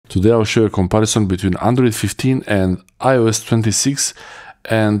Today I'll show you a comparison between Android 15 and iOS 26,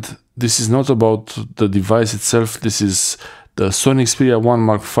 and this is not about the device itself. This is the Sony Xperia 1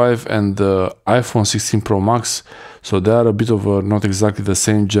 Mark V and the iPhone 16 Pro Max, so they are a bit of not exactly the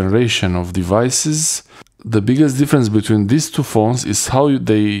same generation of devices. The biggest difference between these two phones is how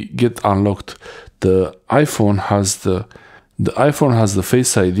they get unlocked. The iPhone has the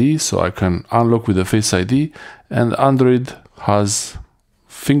Face ID, so I can unlock with the Face ID, and Android has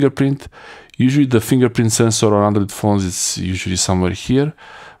fingerprint. Usually the fingerprint sensor on Android phones is usually somewhere here,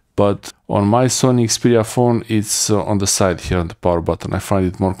 but on my Sony Xperia phone it's on the side here on the power button. I find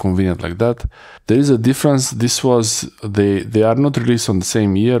it more convenient like that. There is a difference. They are not released on the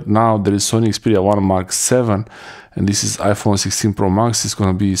same year. Now there is Sony Xperia 1 Mark 7 and this is iPhone 16 Pro Max. It's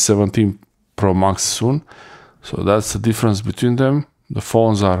gonna be 17 Pro Max soon. So that's the difference between them. The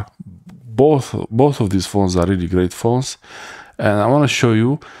phones are both of these phones are really great phones, and I want to show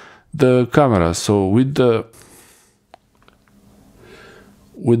you the camera. So with the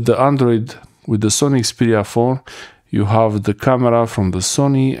Android, with the Sony Xperia phone, you have the camera from the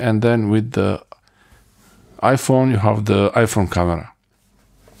Sony, and then with the iPhone you have the iPhone camera.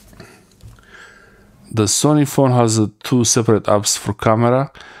 The Sony phone has two separate apps for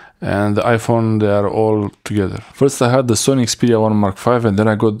camera, and the iPhone, they are all together. First I had the Sony Xperia 1 Mark V, and then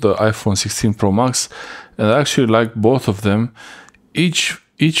I got the iPhone 16 Pro Max, and I actually like both of them. Each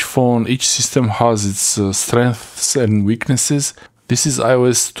phone, each system has its strengths and weaknesses. This is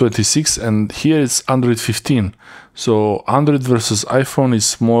iOS 26 and here it's Android 15. So Android versus iPhone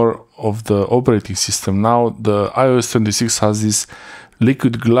is more of the operating system. Now the iOS 26 has this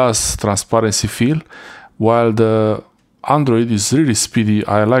liquid glass transparency feel, while the Android is really speedy.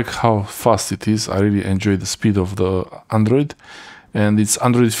 I like how fast it is. I really enjoy the speed of the Android. And it's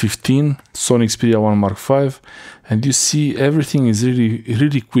Android 15, Sony Xperia 1 Mark V, and you see everything is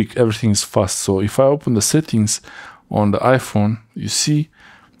really quick. Everything is fast. So if I open the settings on the iPhone, you see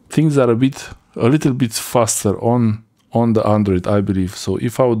things are a little bit faster on the Android, I believe. So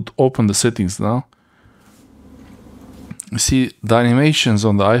if I would open the settings now, you see the animations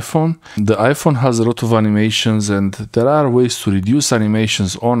on the iPhone. The iPhone has a lot of animations, and there are ways to reduce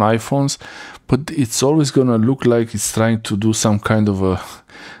animations on iPhones, but it's always gonna look like it's trying to do some kind of a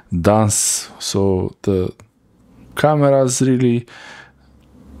dance. So the cameras really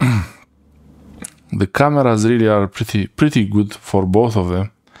are pretty good for both of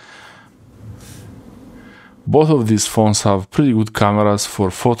them. Both of these phones have pretty good cameras for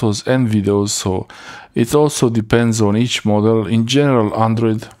photos and videos, so it also depends on each model. In general,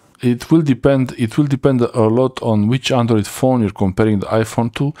 Android, it will depend a lot on which Android phone you're comparing the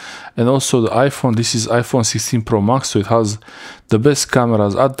iPhone to, and also the iPhone. This is iPhone 16 Pro Max, so it has the best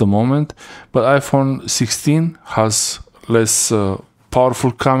cameras at the moment, but iPhone 16 has less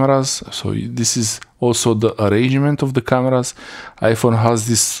powerful cameras. So this is also the arrangement of the cameras. iPhone has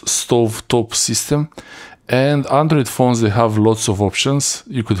this stove top system, and Android phones, they have lots of options.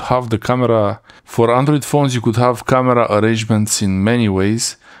 You could have the camera for Android phones, you could have camera arrangements in many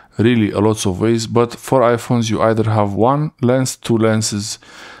ways, really a lots of ways. But for iPhones, you either have one lens, two lenses,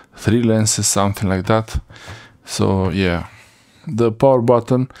 three lenses, something like that. So yeah, the power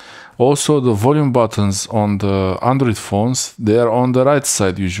button, also the volume buttons on the Android phones, they are on the right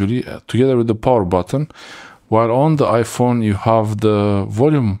side usually, together with the power button, while on the iPhone you have the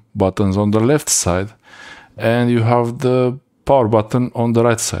volume buttons on the left side and you have the power button on the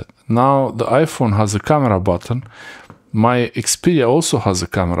right side. Now the iPhone has a camera button. My Xperia also has a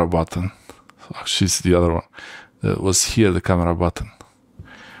camera button. Actually it's the other one. It was here, the camera button.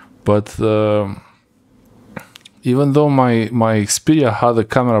 But even though my Xperia had a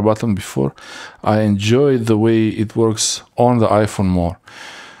camera button before, I enjoy the way it works on the iPhone more.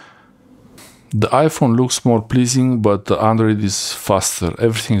 The iPhone looks more pleasing, but the Android is faster.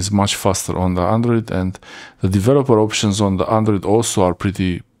 Everything is much faster on the Android, and the developer options on the Android also are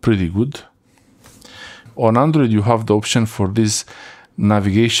pretty good. On Android you have the option for this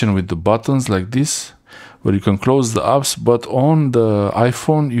navigation with the buttons like this, where you can close the apps, but on the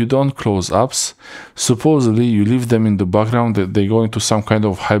iPhone you don't close apps. Supposedly you leave them in the background, that they go into some kind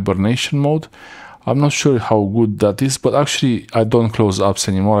of hibernation mode. I'm not sure how good that is, but actually I don't close apps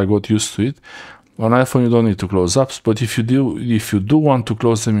anymore. I got used to it. On iPhone you don't need to close apps, but if you do want to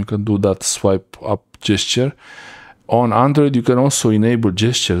close them, you can do that swipe up gesture. On Android you can also enable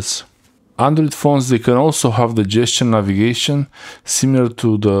gestures. Android phones, they can also have the gesture navigation similar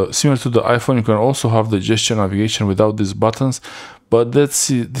to the iPhone. You can also have the gesture navigation without these buttons, but this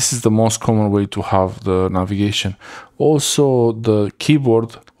is the most common way to have the navigation. Also the keyboard,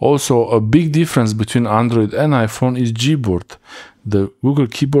 also a big difference between Android and iPhone is Gboard. The Google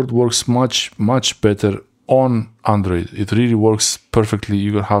keyboard works much better on Android. It really works perfectly.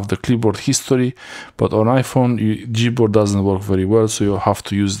 You can have the keyboard history, but on iPhone Gboard doesn't work very well, so you have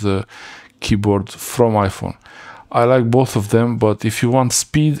to use the keyboard from iPhone. I like both of them, but if you want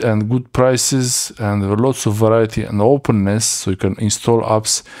speed and good prices and lots of variety and openness, so you can install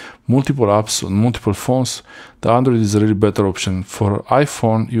apps, multiple apps on multiple phones, the Android is a really better option. For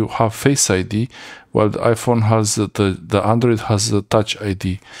iPhone, you have Face ID, while the iPhone has the Android has a Touch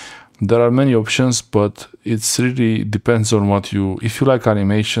ID. There are many options, but it's really depends on what you. If you like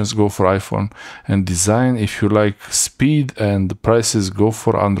animations, go for iPhone, and design. If you like speed and prices, go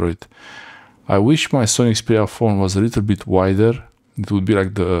for Android. I wish my Sony Xperia phone was a little bit wider. It would be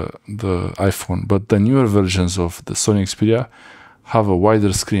like the iPhone, but the newer versions of the Sony Xperia have a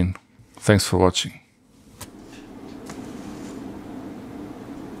wider screen. Thanks for watching.